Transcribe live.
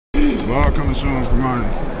Vlog coming soon, come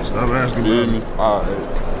on. Stop asking Feel about me? it. All right.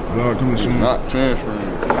 Vlog coming soon. Not transferring.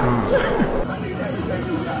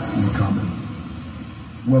 Incoming.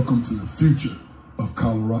 Welcome to the future of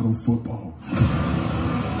Colorado football.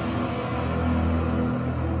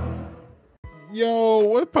 Yo,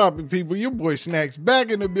 what's poppin', people? Your boy Snacks back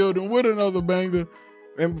in the building with another banger.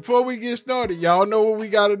 And before we get started, y'all know what we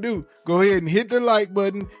got to do. Go ahead and hit the like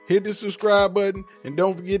button, hit the subscribe button, and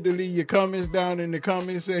don't forget to leave your comments down in the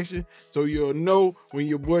comment section so you'll know when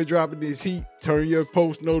your boy dropping this heat. Turn your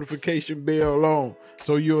post notification bell on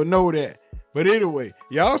so you'll know that. But anyway,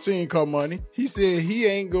 y'all seen Carmoney. He said he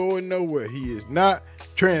ain't going nowhere. He is not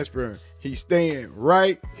transferring. He's staying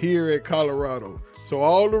right here at Colorado. So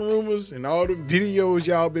all the rumors and all the videos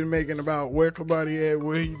y'all been making about where Carmoney at,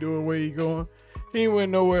 what he doing, where he going, he ain't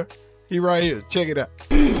went nowhere. He right here. Check it out.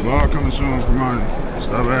 Vlog coming soon, come on.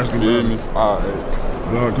 Stop asking Feel about me? it. All right.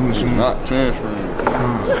 Vlog coming soon. Not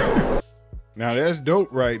transferring. Now that's dope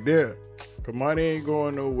right there. Carmoney ain't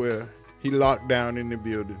going nowhere. He locked down in the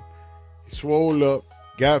building. He swole up,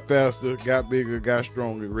 got faster, got bigger, got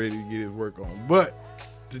stronger, ready to get his work on. But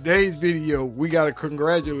today's video, we got to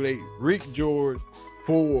congratulate Rick George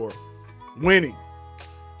for winning.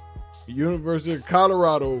 The University of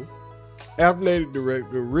Colorado Athletic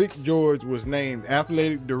Director Rick George was named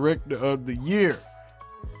Athletic Director of the Year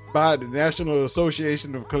by the National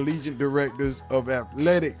Association of Collegiate Directors of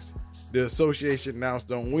Athletics. The association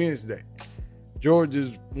announced on Wednesday. George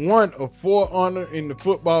is one of 4 honored in the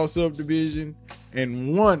football subdivision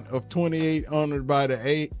and one of 28 honored by the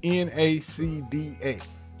NACDA.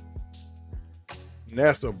 And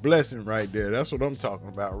that's a blessing right there. That's what I'm talking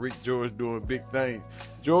about. Rick George doing big things.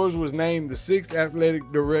 George was named the 6th athletic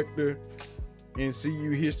director in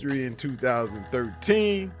CU history in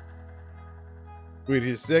 2013, with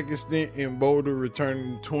his second stint in Boulder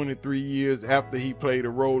returning 23 years after he played a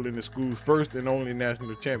role in the school's first and only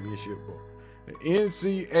national championship bowl. The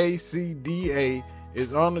NCACDA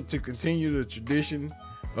is honored to continue the tradition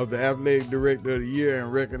of the Athletic Director of the Year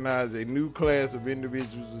and recognize a new class of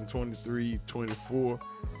individuals in 23-24,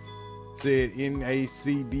 said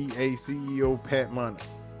NACDA CEO Pat Munner.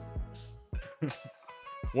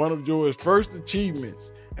 One of George's first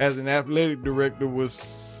achievements as an athletic director was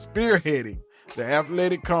spearheading the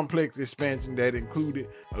athletic complex expansion that included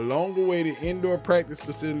a long-awaited indoor practice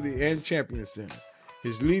facility and champion center.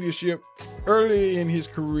 His leadership early in his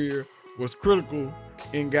career was critical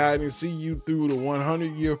in guiding CU through the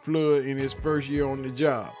 100-year flood in his first year on the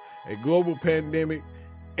job, a global pandemic,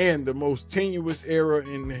 and the most tenuous era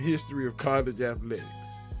in the history of college athletics.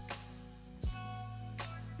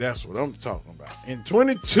 That's what I'm talking about. In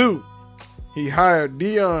 22, he hired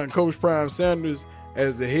coachprime Sanders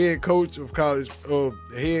as the head coach of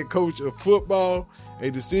football, a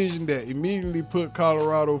decision that immediately put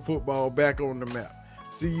Colorado football back on the map.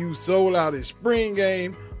 CU sold out its spring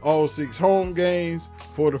game, all 6 home games,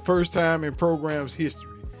 for the first time in program's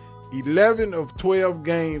history. 11 of 12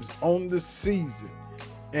 games on the season,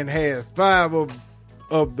 and had 5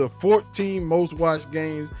 of the 14 most watched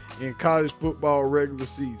games in college football regular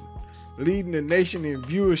season, leading the nation in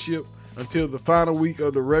viewership until the final week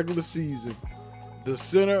of the regular season, the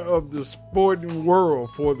center of the sporting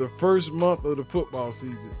world for the first month of the football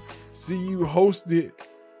season. CU hosted,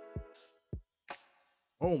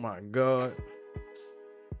 oh my God,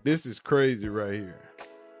 this is crazy right here.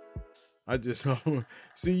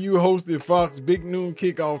 CU hosted Fox Big Noon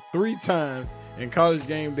Kickoff 3 times and College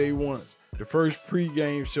Game Day once, the first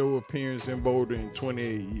pregame show appearance in Boulder in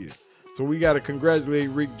 28 years. So we got to congratulate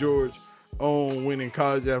Rick George on winning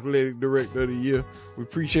College Athletic Director of the Year. We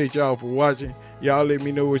appreciate y'all for watching. Y'all let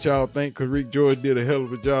me know what y'all think, because Rick George did a hell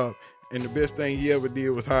of a job. And the best thing he ever did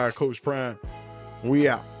was hire Coach Prime. We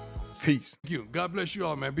out. Peace. Thank you. God bless you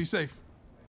all, man. Be safe.